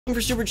For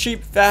super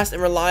cheap, fast,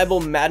 and reliable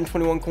Madden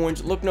 21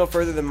 coins, look no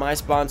further than my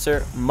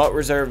sponsor,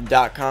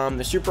 MUTReserve.com.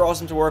 They're super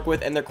awesome to work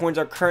with, and their coins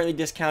are currently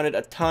discounted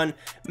a ton.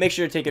 Make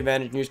sure to take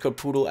advantage and use code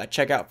Poodle at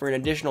checkout for an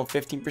additional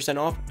 15%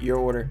 off your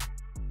order.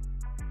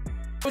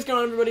 What's going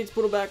on, everybody? It's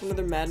Poodle back with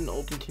another Madden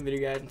Ultimate Team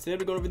video, guys. And today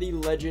we're going over the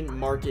Legend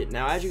Market.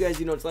 Now, as you guys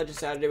do know, it's Legend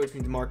Saturday, which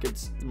means the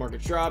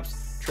market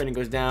drops, trading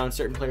goes down.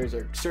 Certain players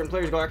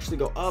actually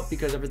go up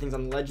because everything's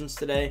on Legends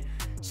today.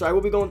 So I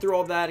will be going through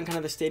all that and kind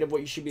of the state of what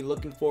you should be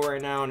looking for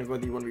right now and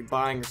whether you want to be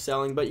buying or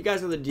selling. But you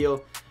guys know the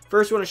deal.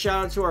 First, we want to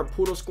shout out to our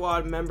Poodle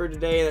Squad member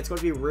today. That's going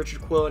to be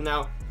Richard Quill.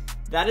 Now,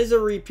 that is a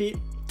repeat,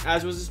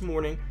 as was this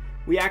morning.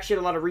 We actually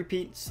had a lot of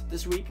repeats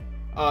this week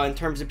in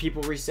terms of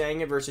people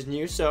re-saying it versus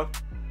new. So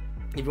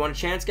if you want a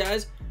chance,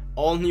 guys,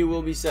 all new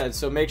will be said.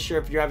 So make sure,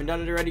 if you haven't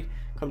done it already,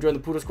 come join the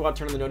Poodle Squad,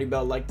 turn on the noti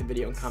bell, like the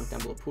video, and comment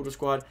down below Poodle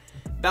Squad.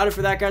 About it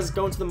for that, guys, let's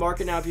go into the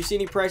market now. If you see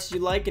any prices you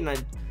like and I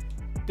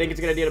think it's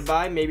a good idea to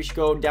buy, maybe you should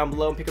go down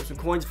below and pick up some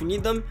coins if you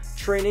need them,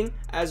 training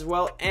as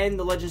well, and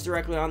the legends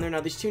directly on there. Now,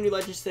 these two new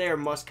legends today are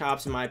must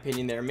cops in my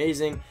opinion. They're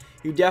amazing.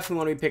 You definitely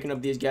want to be picking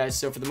up these guys.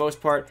 So for the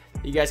most part,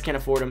 you guys can't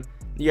afford them.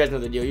 You guys know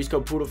the deal. Use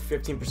code Poodle for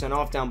 15%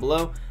 off down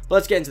below. But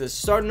let's get into this.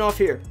 Starting off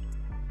here,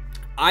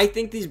 I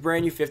think these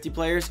brand new 50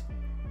 players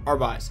are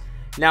buys.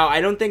 Now,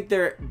 I don't think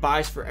they're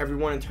buys for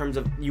everyone in terms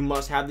of you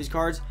must have these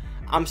cards.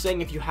 I'm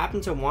saying if you happen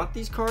to want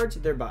these cards,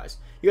 they're buys.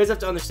 You guys have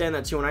to understand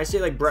that too. When I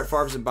say like Brett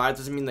Favre's a buy, it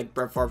doesn't mean like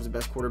Brett Favre's the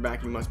best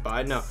quarterback you must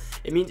buy. No,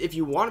 it means if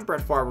you want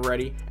Brett Favre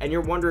already and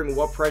you're wondering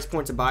what price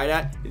point to buy it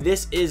at,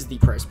 this is the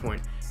price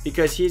point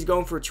because he's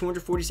going for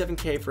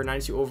 247K for a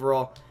 92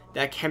 overall.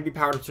 That can be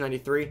powered up to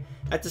 93.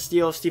 That's a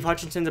steal. Steve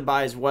Hutchinson's a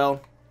buy as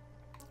well.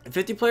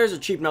 50 players are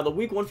cheap. Now, the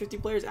week 150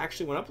 players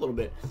actually went up a little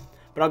bit,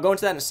 but I'll go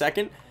into that in a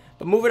second.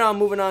 But moving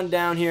on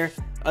down here,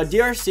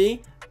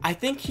 DRC, I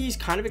think he's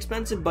kind of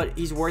expensive, but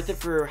he's worth it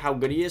for how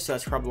good he is, so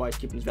that's probably why he's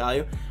keeping his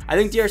value. I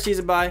think DRC is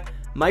a buy.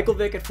 Michael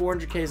Vick at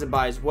 400K is a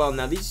buy as well.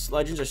 Now, these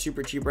legends are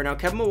super cheap right now.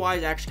 Kevin Mawai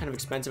is actually kind of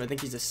expensive. I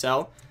think he's a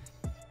sell.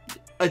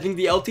 I think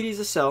the LTD is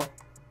a sell.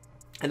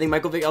 I think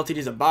Michael Vick LTD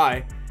is a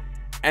buy.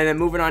 And then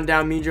moving on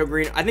down, Mean Joe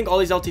Green. I think all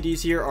these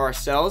LTDs here are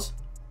sells,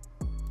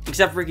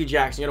 except for Ricky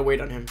Jackson. You gotta wait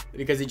on him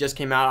because he just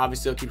came out.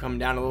 Obviously, he'll keep coming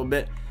down a little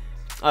bit.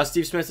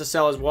 Steve Smith's a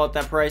sell as well at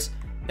that price.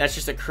 That's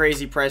just a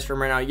crazy price for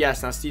him right now.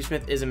 Yes, now Steve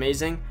Smith is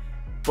amazing,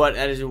 but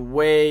that is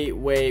way,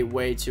 way,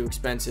 way too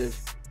expensive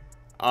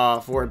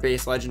for a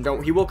base legend.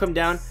 He will come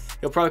down.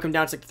 He'll probably come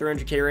down to like the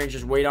 300K range.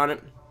 Just wait on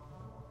it.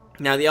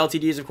 Now, the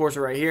LTDs, of course,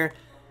 are right here.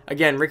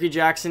 Again, Ricky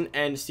Jackson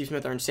and Steve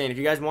Smith are insane. If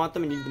you guys want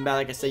them and need them back,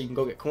 like I said, you can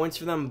go get coins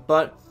for them.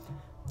 But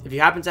if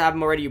you happen to have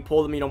them already, you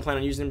pull them, you don't plan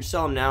on using them,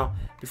 sell them now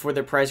before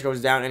their price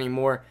goes down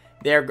anymore.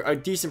 They're a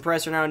decent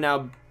price right now.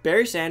 Now,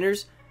 Barry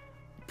Sanders,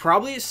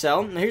 probably a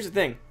sell. Now, here's the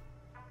thing.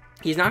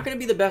 He's not going to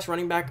be the best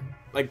running back,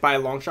 like, by a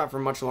long shot for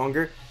much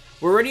longer.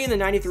 We're already in the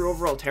 93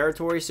 overall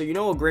territory, so you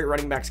know a great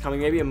running back's coming.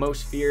 Maybe a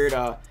most feared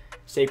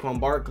Saquon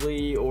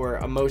Barkley or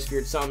a most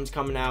feared something's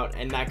coming out,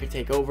 and that could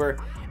take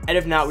over. And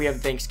if not, we have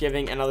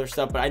Thanksgiving and other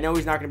stuff. But I know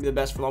he's not going to be the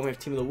best for long. We have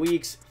Team of the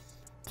Weeks.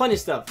 Plenty of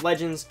stuff.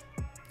 Legends.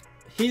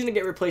 He's going to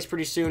get replaced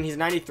pretty soon. He's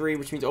 93,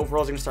 which means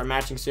overall is going to start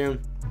matching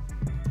soon.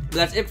 But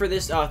that's it for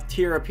this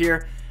tier up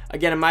here.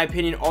 Again, in my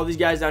opinion, all these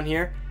guys down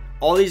here,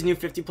 all these new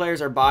 50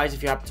 players are buys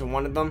if you happen to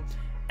want them.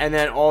 And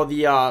then all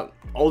the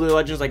older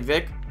legends like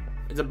Vic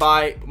is a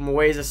buy,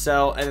 Mawai is a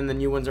sell, and then the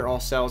new ones are all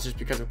sells just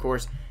because, of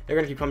course, they're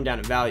going to keep coming down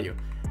in value.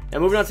 Now,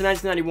 moving on to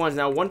 1991s.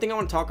 Now, one thing I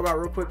want to talk about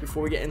real quick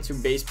before we get into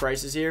base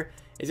prices here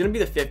is going to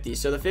be the 50.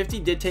 So the 50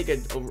 did take a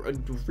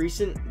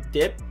recent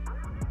dip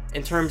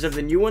in terms of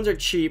the new ones are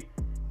cheap,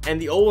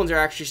 and the old ones are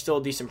actually still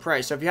a decent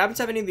price. So if you happen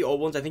to have any of the old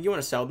ones, I think you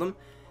want to sell them.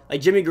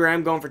 Like Jimmy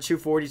Graham going for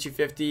 240,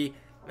 250.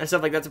 And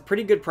stuff like that's a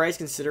pretty good price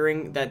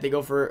considering that they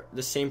go for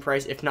the same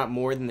price, if not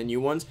more, than the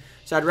new ones.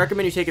 So I'd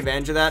recommend you take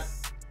advantage of that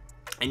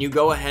and you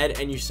go ahead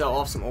and you sell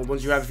off some old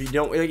ones you have if you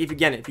don't, like,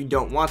 if you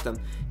don't want them.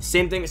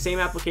 Same thing, same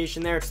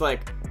application there. It's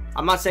like,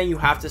 I'm not saying you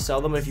have to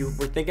sell them, but if you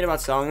were thinking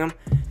about selling them,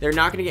 they're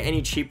not going to get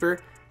any cheaper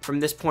from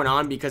this point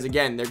on because,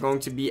 again, they're going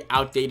to be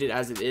outdated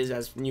as it is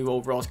as new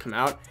overalls come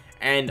out.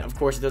 And of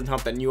course, it doesn't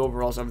help that new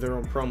overalls of their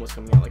own promos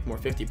coming out, like more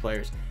 50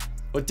 players.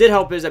 What did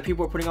help is that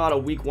people were putting a lot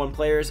of week 1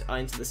 players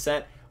into the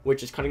set,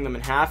 which is cutting them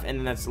in half, and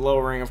then that's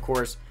lowering, of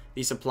course,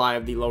 the supply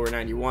of the lower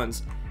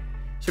 91s.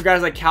 So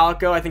guys like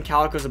Calico, I think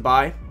Calico's a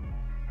buy.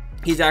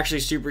 He's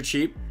actually super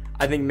cheap.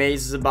 I think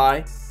Mays is a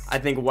buy. I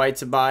think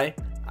White's a buy.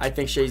 I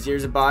think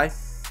Shazier's a buy.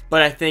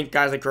 But I think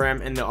guys like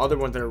Graham and the other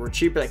ones that were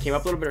cheaper that came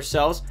up a little bit are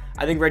sells.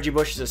 I think Reggie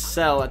Bush is a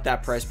sell at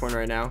that price point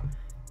right now.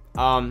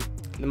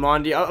 The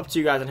Mondi, up to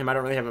you guys on him. I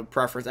don't really have a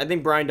preference. I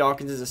think Brian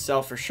Dawkins is a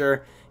sell for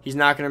sure. He's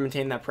not going to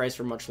maintain that price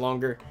for much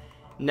longer.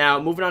 Now,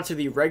 moving on to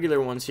the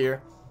regular ones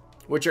here,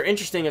 which are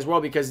interesting as well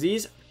because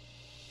these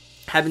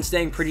have been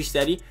staying pretty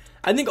steady.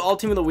 I think all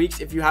Team of the Weeks,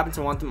 if you happen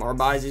to want them, are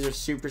buys. These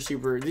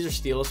are these are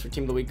steals for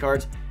Team of the Week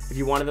cards. If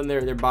you wanted them,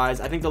 they're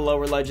buys. I think the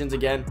lower legends,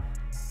 again,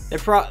 they're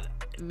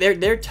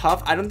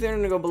tough. I don't think they're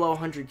going to go below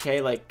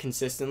 100K like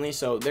consistently,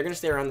 so they're going to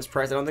stay around this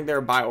price. I don't think they're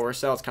a buy or a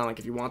sell. It's kind of like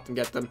if you want them,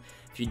 get them.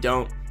 If you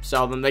don't,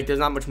 sell them. Like, there's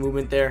not much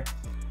movement there.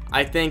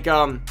 I think,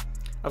 of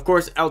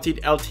course,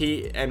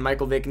 LT and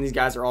Michael Vick and these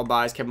guys are all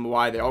buys. Kevin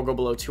Mawai, they all go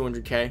below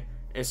 200K.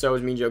 And so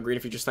is Mean Joe Green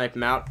if you just snipe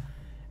them out.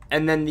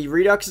 And then the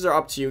Reduxes are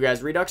up to you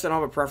guys. Redux I don't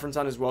have a preference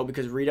on as well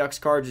because Redux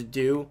cards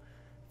do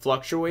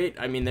fluctuate.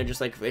 I mean, they're just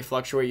like, they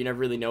fluctuate. You never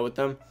really know with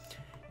them.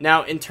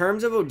 Now, in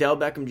terms of Odell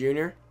Beckham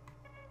Jr.,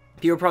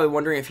 people are probably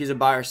wondering if he's a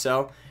buy or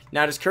sell.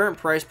 Now, at his current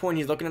price point,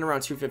 he's looking at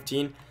around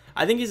 215.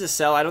 I think he's a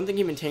sell. I don't think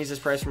he maintains this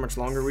price for much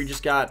longer. We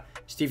just got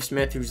Steve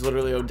Smith, who's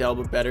literally Odell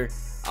but better.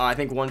 I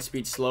think 1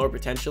 speed slower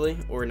potentially,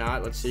 or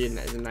not. Let's see,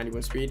 is it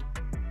 91 speed?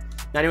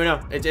 91,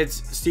 no.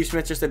 It's Steve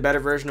Smith, just a better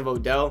version of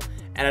Odell.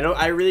 And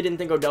I really didn't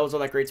think Odell was all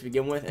that great to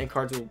begin with, and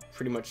cards will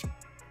pretty much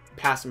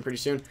pass him pretty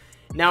soon.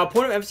 Now, a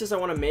point of emphasis I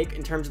want to make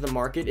in terms of the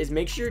market is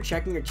make sure you're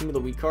checking your Team of the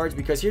Week cards,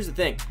 because here's the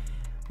thing.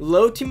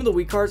 Low Team of the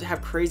Week cards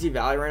have crazy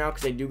value right now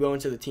because they do go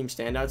into the team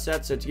standout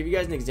set. So to give you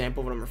guys an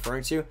example of what I'm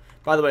referring to,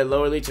 by the way,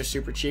 low elites are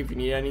super cheap if you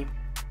need any.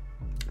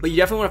 But you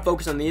definitely want to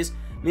focus on these.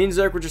 Me and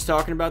Zerk were just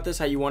talking about this,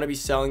 how you want to be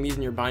selling these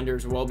in your binder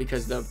as well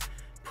because the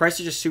price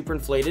is just super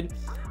inflated.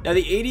 Now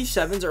the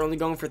 87s are only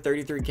going for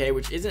 33K,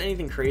 which isn't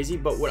anything crazy,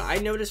 but what I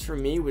noticed for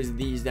me was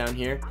these down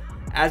here.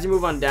 As you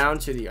move on down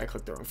to the, I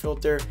clicked the wrong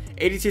filter,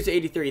 82 to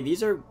 83,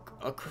 these are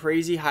a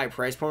crazy high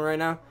price point right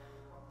now.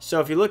 So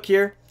if you look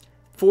here,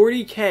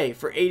 40K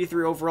for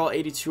 83 overall,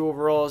 82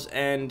 overalls,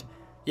 and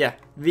yeah,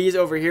 these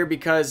over here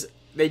because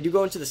they do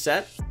go into the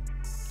set.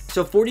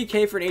 So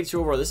 40K for an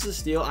 82 overall, this is a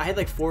steal. I had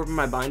like 4 of them in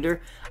my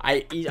binder.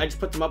 I just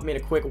put them up, made a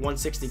quick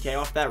 160K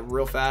off that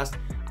real fast.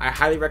 I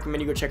highly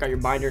recommend you go check out your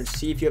binder and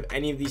see if you have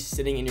any of these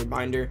sitting in your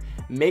binder.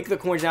 Make the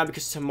coins now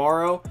because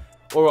tomorrow,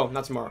 or well,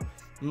 not tomorrow,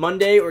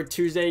 Monday or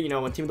Tuesday, you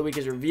know, when Team of the Week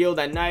is revealed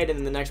at night, and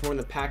then the next morning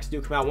the packs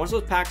do come out. Once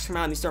those packs come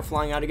out and these start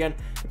flying out again,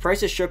 the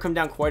prices should come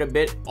down quite a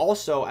bit.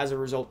 Also, as a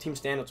result, team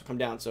standouts will come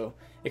down. So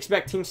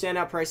expect team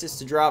standout prices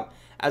to drop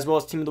as well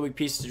as Team of the Week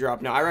pieces to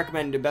drop. Now, I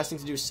recommend the best thing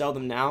to do is sell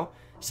them now.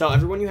 Sell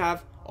everyone you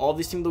have, all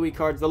these Team of the Week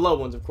cards, the low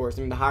ones, of course.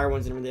 I mean, the higher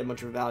ones didn't really have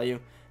much of a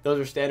value. Those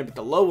are standard, but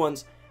the low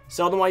ones,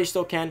 sell them while you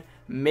still can.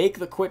 Make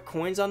the quick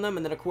coins on them,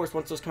 and then, of course,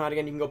 once those come out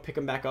again, you can go pick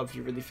them back up if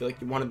you really feel like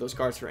you wanted those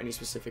cards for any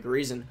specific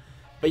reason.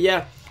 But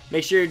yeah,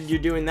 make sure you're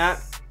doing that.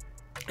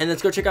 And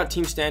let's go check out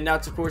team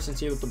standouts, of course, and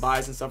see what the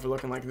buys and stuff are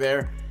looking like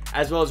there.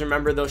 As well as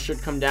remember, those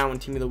should come down when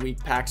Team of the Week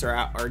packs are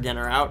out,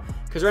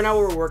 because right now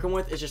what we're working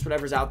with is just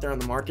whatever's out there on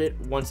the market.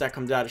 Once that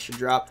comes out, it should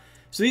drop.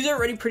 So these are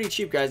already pretty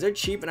cheap, guys. They're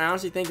cheap, and I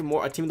honestly think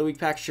a Team of the Week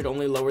pack should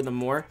only lower them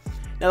more.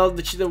 Now,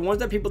 the ones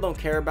that people don't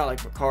care about,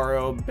 like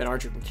Vaccaro, Ben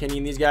Archer, McKinney,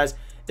 and these guys,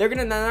 they're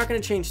not gonna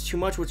change too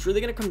much. What's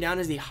really gonna come down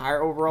is the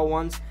higher overall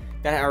ones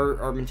that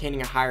are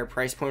maintaining a higher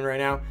price point right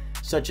now,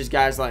 such as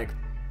guys like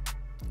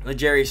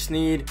Jerry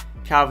Sneed,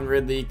 Calvin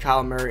Ridley,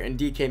 Kyle Murray, and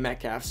DK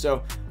Metcalf.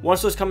 So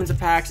once those come into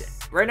packs,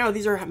 right now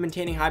these are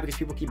maintaining high because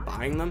people keep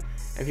buying them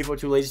and people are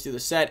too lazy to do the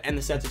set, and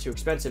the sets are too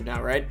expensive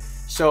now, right?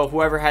 So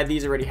whoever had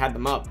these already had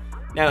them up.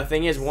 Now the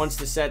thing is, once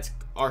the sets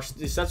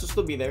will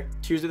still be there.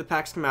 Tuesday the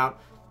packs come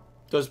out,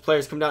 those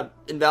players come down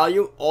in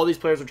value, all these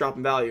players will drop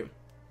in value.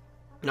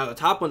 Now the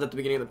top ones at the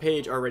beginning of the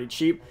page are already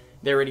cheap.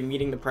 They're already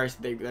meeting the price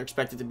that they're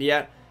expected to be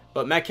at.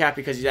 But Metcalf,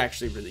 because he's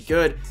actually really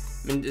good,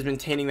 is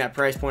maintaining that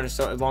price point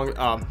so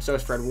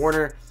is Fred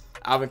Warner,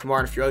 Alvin Kamara,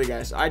 and a few other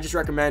guys. So I just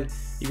recommend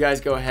you guys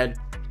go ahead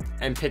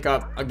and pick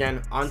up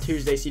again on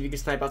Tuesday. See if you can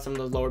snipe out some of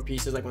those lower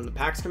pieces, like when the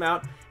packs come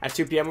out at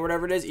 2 p.m. or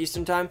whatever it is,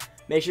 Eastern time.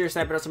 Make sure you're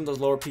sniping out some of those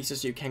lower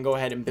pieces so you can go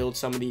ahead and build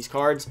some of these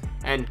cards.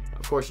 And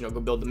of course, you know, go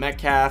build the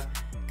Metcalf,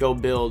 go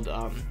build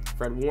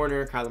Fred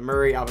Warner, Kyler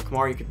Murray, Alvin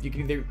Kamara. You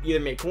can either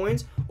make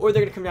coins or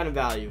they're gonna come down in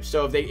value.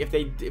 So if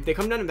they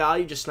come down in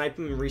value, just snipe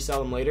them and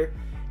resell them later.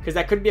 Because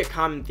that could be a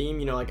common theme,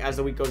 you know, like as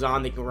the week goes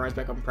on, they can rise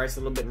back up in price a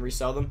little bit and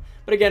resell them.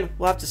 But again,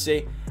 we'll have to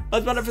see.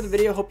 That's about it for the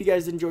video. Hope you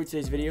guys enjoyed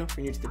today's video. If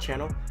you're new to the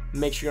channel,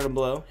 make sure you go down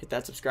below, hit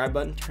that subscribe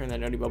button, turn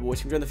that noti bell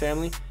voice, join the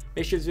family.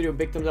 Make sure this video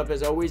big thumbs up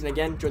as always. And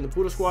again, join the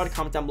Poodle Squad,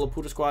 comment down below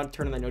Poodle Squad,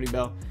 turn on that noti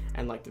bell,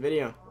 and like the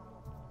video.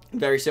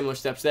 Very similar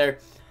steps there.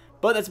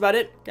 But that's about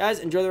it, guys.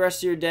 Enjoy the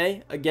rest of your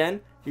day.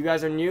 Again, if you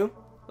guys are new,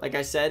 like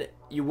I said,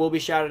 you will be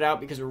shouted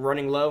out because we're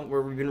running low.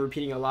 We've been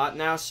repeating a lot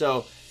now.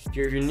 So if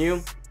you're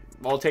new,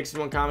 all it takes is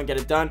one comment, get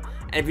it done.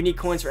 And if you need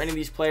coins for any of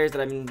these players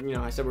that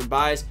I said were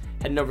buys,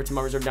 heading over to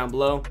my reserve down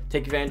below.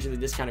 Take advantage of the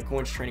discounted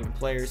coins, training, and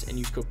players, and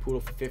use code Poodle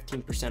for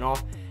 15%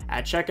 off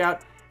at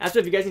checkout. As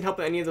if you guys need help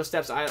with any of those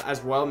steps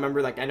as well,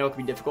 remember, like, I know it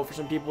can be difficult for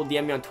some people.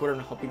 DM me on Twitter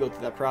and I'll help you go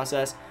through that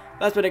process.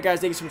 That's about it, guys.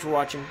 Thank you so much for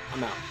watching.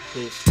 I'm out.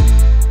 Peace.